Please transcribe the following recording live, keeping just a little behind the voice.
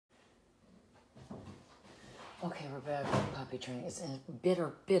Okay, we're back with puppy training. It's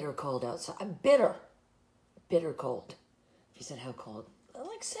bitter, bitter cold outside. Bitter cold. He said, how cold?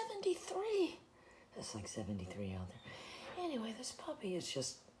 Like 73. It's like 73 out there. Anyway, this puppy is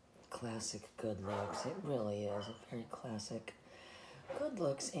just classic good looks. It really is a very classic good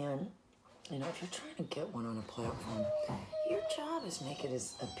looks. And, you know, if you're trying to get one on a platform, your job is make it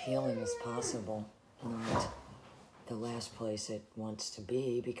as appealing as possible. Not the last place it wants to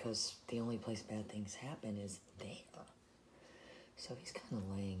be, because the only place bad things happen is there. So he's kind of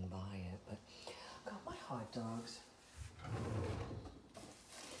laying by it, but got my hot dogs.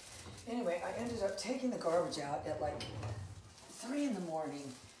 Anyway, I ended up taking the garbage out at like 3 in the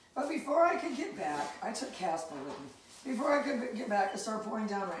morning. But before I could get back, I took Casper with me. Before I could get back, it started pouring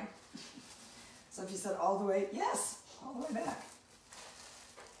down rain. So if you said all the way, yes, all the way back.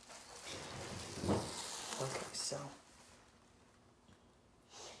 Okay, so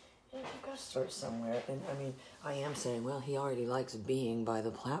you've got to start somewhere. And I mean, I am saying, well, he already likes being by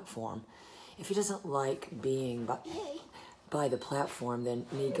the platform. If he doesn't like being by the platform, then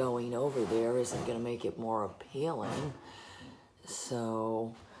me going over there isn't going to make it more appealing.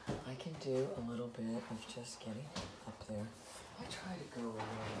 So I can do a little bit of just getting up there. I try to go away.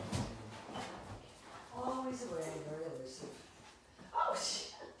 Always away, very elusive. Oh,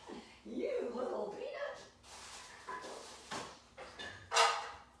 shit. You little peanut.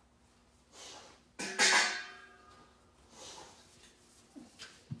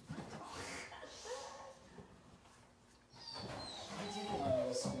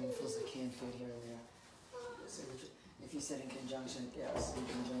 Spoonfuls of canned food here and there. So if you said in conjunction, yes, in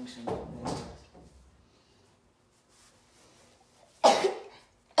conjunction.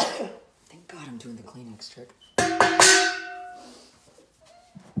 Thank God I'm doing the Kleenex trick.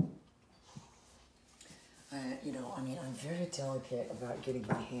 You know, I mean, I'm very delicate about getting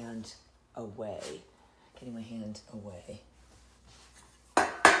my hand away. Getting my hand away.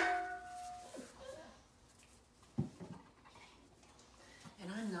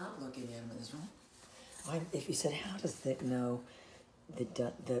 I'm not looking at him at this one. If you said, how does it know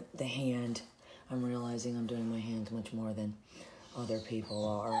the hand, I'm realizing I'm doing my hands much more than other people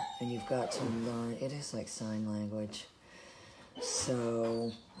are. And you've got to learn, it is like sign language.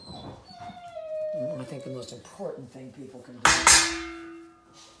 So I think the most important thing people can do is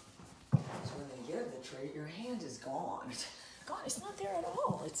when they give the treat, your hand is gone. Gone, it's not there at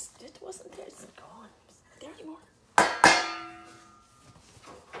all. It wasn't there, it's gone. It's not there anymore.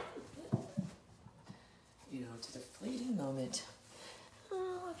 You know, to the fleeting moment.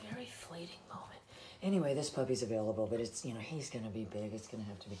 Oh, a very fleeting moment. Anyway, this puppy's available, but it's, you know, he's going to be big. It's going to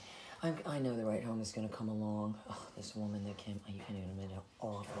have to be. I know the right home is going to come along. Oh, this woman that came, you can't even imagine how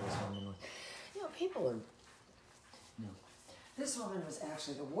awful this woman was. You know, people are, no. This woman was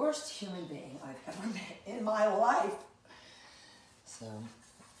actually the worst human being I've ever met in my life. So,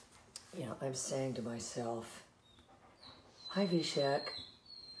 you know, I'm saying to myself, hi, Vishek.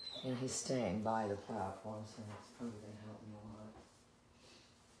 And he's staying by the platform, so that's probably going to help me a lot.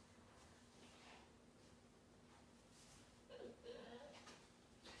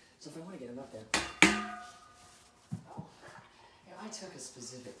 So if I want to get him up there. Oh, yeah, I took a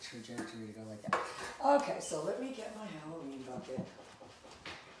specific trajectory to go like that. Okay, so let me get my Halloween bucket.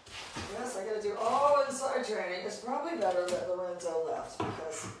 Yes, I got to do all inside training. It's probably better that Lorenzo left,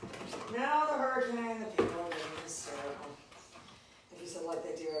 because now the hurricane, the people are getting hysterical. He said, like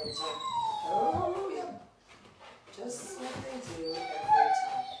they do every time. Oh, yeah. Just like they do every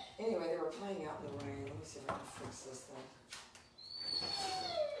time. Anyway, they were playing out in the rain. Let me see if I can fix this thing.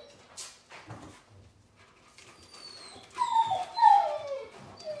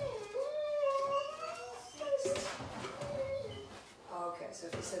 Okay, so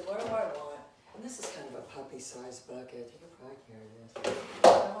if you said, what do I want? And this is kind of a puppy-sized bucket. You can probably carry this. I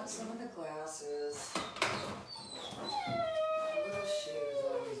want some of the glasses. Shoes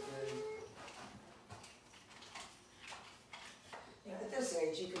always good. You know, at this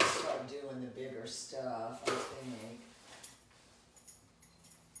age, you can start doing the bigger stuff, I think.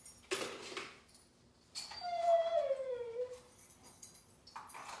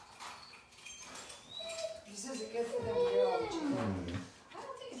 This is a good for them to get all the check. I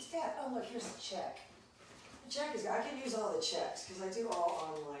don't think it's bad. Oh, look, here's a check. The check is, I can use all the checks because I do all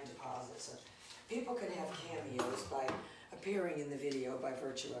online deposits. So people can have cameos by appearing in the video by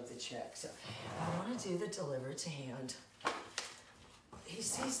virtue of the check. So I want to do the deliver to hand. He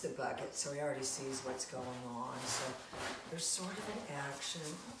sees the bucket, so he already sees what's going on. So there's sort of an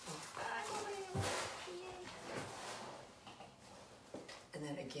action. And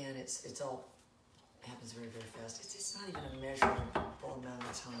then again, it's all happens very, very fast. It's not even a measurable amount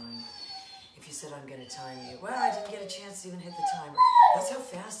of time. If you said I'm going to time you. Well, I didn't get a chance to even hit the timer. That's how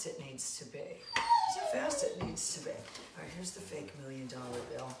fast it needs to be. That's how fast it needs to be. All right, here's the fake $1 million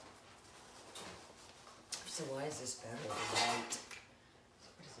bill. So why is this better than white?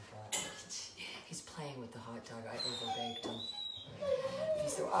 What is it got? He's playing with the hot dog. I overbaked him. He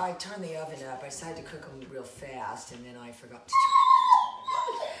said, well, I turned the oven up. I decided to cook them real fast, and then I forgot to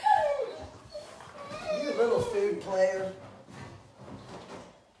turn it. You little food player.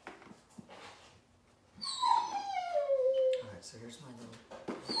 All right, so here's my little...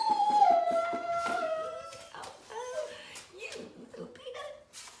 You little peanut.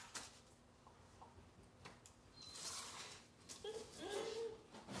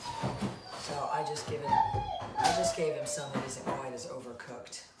 So I just gave him some that isn't quite as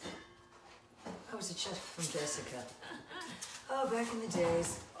overcooked. Oh, it was a check from Jessica. Oh, back in the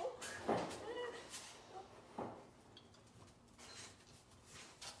days.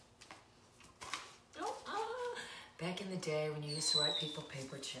 Back in the day when you used to write people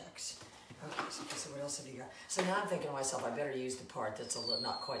paper checks. Okay, so what else have you got? So now I'm thinking to myself, I better use the part that's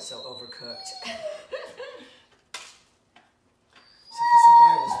not quite so overcooked. So he said,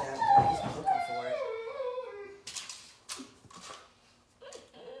 why was that good? He's been looking for it.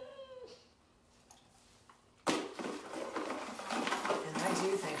 And I do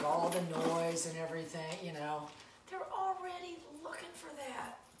think all the noise and everything, you know, they're already looking for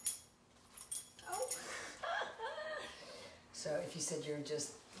that. Oh. So if you said you're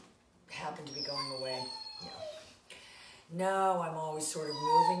just happen to be going away, no, I'm always sort of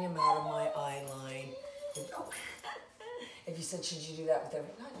moving him out of my eye line. If you said, should you do that with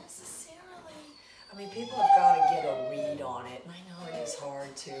everything? Not necessarily. I mean, people have got to get a read on it. And I know it is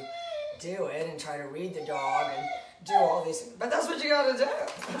hard to do it and try to read the dog and do all these things. But that's what you got to do.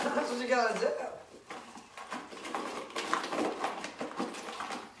 That's what you got to do.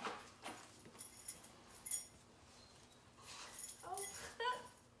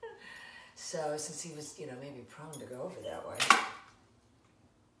 So since he was, you know, maybe prone to go over that way.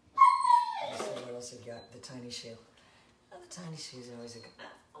 Let's see what else we got. The tiny shoe. Oh, the tiny shoe's always a good...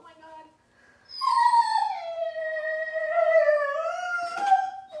 Oh my God.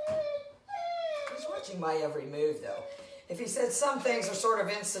 He's watching my every move though. If he said some things are sort of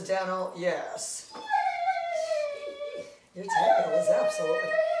incidental, yes. Your tail is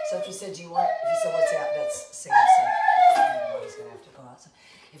absolutely... So if you said, do you want... If you said, what's that? That's Samson. I don't know why he's going to have to go outside.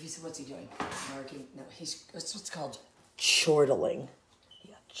 If you said, what's he doing? Marking? No, he's... That's what's called chortling.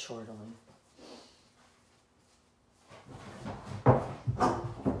 Yeah, chortling.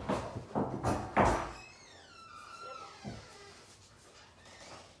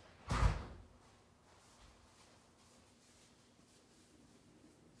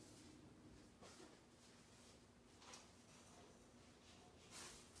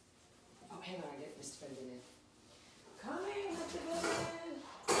 Hang on, I get Mr. Fendon in. Coming, Mr. Fendon.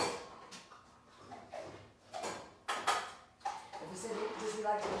 If he said, does he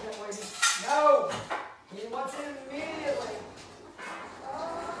like to look at where he... No! He wants it immediately.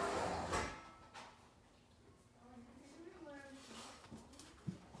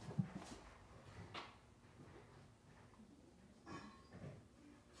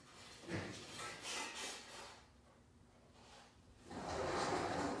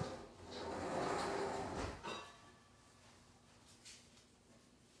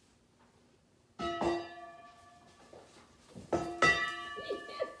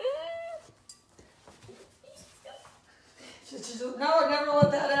 No, never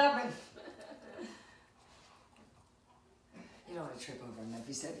let that happen. You don't want to trip over him. If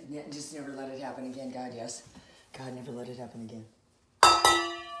he said, yeah, just never let it happen again, God, yes. God, never let it happen again.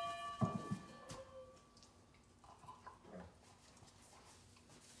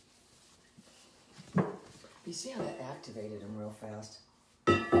 You see how that activated him real fast?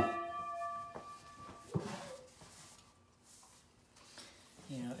 You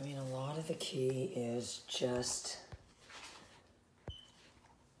know, I mean, a lot of the key is just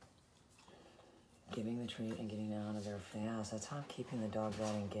giving the treat and getting out of there fast. That's how I'm keeping the dog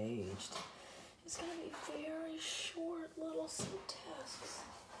that engaged. It's going to be very short little tasks.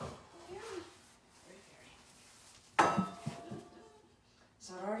 Very.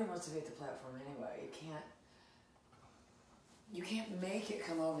 So it already wants to be at the platform anyway. You can't make it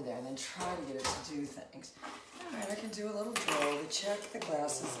come over there and then try to get it to do things. All right, I can do a little drill to check the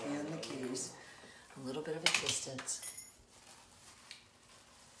glasses and the keys. A little bit of a distance.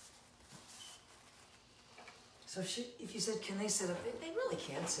 So if you said, can they sit up? They really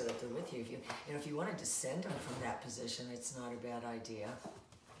can sit up there with you. If you wanted to send them from that position, it's not a bad idea.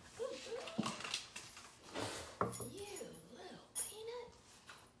 You little peanut.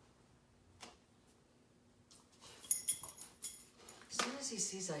 he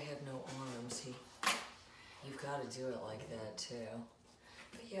sees I have no arms, you've got to do it like that too.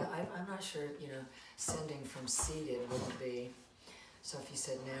 But yeah, I'm not sure, you know, sending from seated wouldn't be. So if you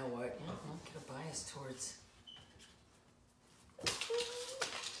said, now what? You know, I'll get a bias towards. You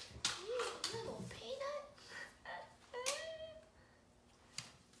little peanut.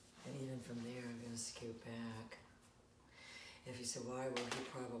 And even from there, I'm going to scoot back. If you said, why will he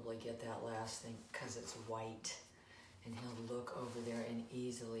probably get that last thing? Because it's white. And he'll look over there and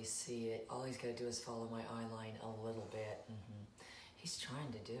easily see it. All he's got to do is follow my eye line a little bit. He's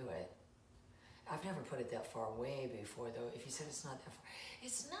trying to do it. I've never put it that far away before, though. If you said it's not that far,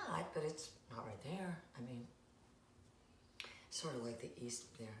 it's not, but it's not right there. I mean, sort of like the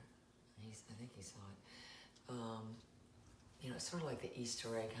East there. I think he saw it. You know, it's sort of like the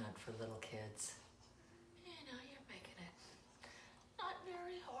Easter egg hunt for little kids. You know, you're making it not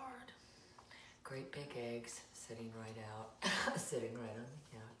very hard. Great big eggs sitting right out, sitting right on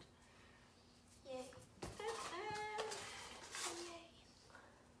the couch. Yay. Yay.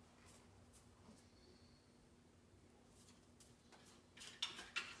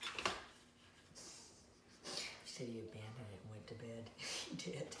 You said he abandoned it and went to bed. He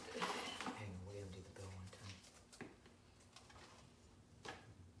did. Hang on, we'll do the bill one time.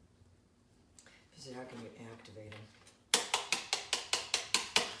 He said, how can you activate him?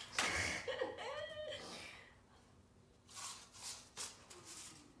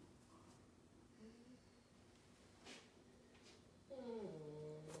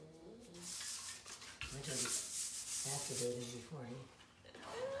 Activated before he.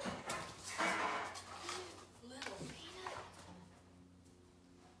 Little peanut.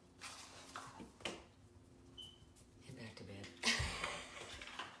 And back to bed.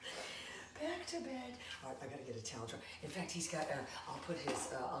 Back to bed. All right, I gotta get a towel dry. In fact, he's got. I'll put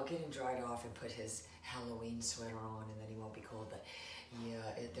his. I'll get him dried off and put his Halloween sweater on, and then he won't be cold. But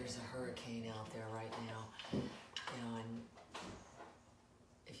yeah, there's a hurricane out there right now, and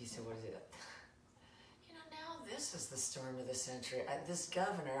if you said, what is it? This is the storm of the century. This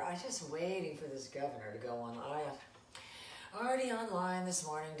governor, I'm just waiting for this governor to go on. I already online this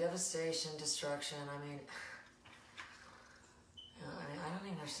morning, devastation, destruction. I mean, I don't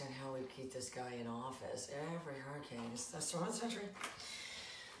even understand how we keep this guy in office. Every hurricane is the storm of the century.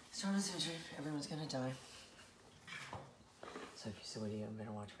 Storm of the century. Everyone's gonna die. So if you see what you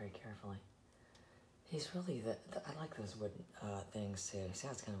better watch very carefully. He's really I like those wooden things too. See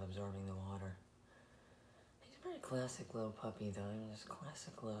how it's kind of absorbing the water. Pretty classic little puppy though, just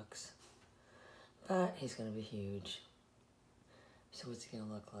classic looks. But he's gonna be huge. So what's he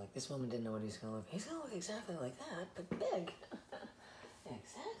gonna look like? This woman didn't know what he's gonna look like. He's gonna look exactly like that, but big.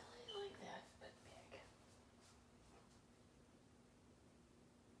 Exactly like that, but big.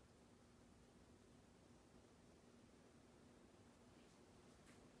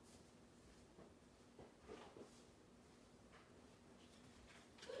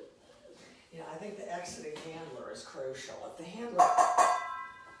 Yeah, I think the exiting handler is crucial. If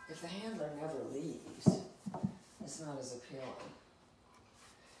the handler never leaves, it's not as appealing. All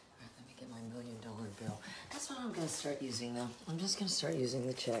right, let me get my $1 million bill. That's what I'm going to start using, though. I'm just going to start using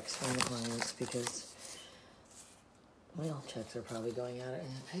the checks from the clients because, well, checks are probably going out.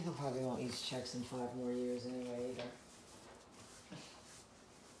 And people probably won't use checks in 5 more years anyway, either.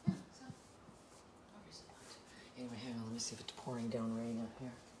 Yeah, so, obviously not. Anyway, hang on. Let me see if it's pouring down rain up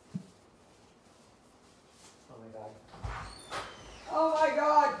here. Oh my God. Oh my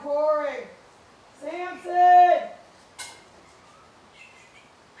God, pouring! Samson!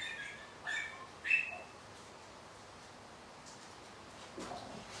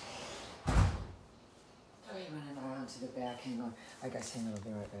 Oh, he went around to the back. Hang on. I guess hang on, I'll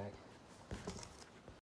be right back.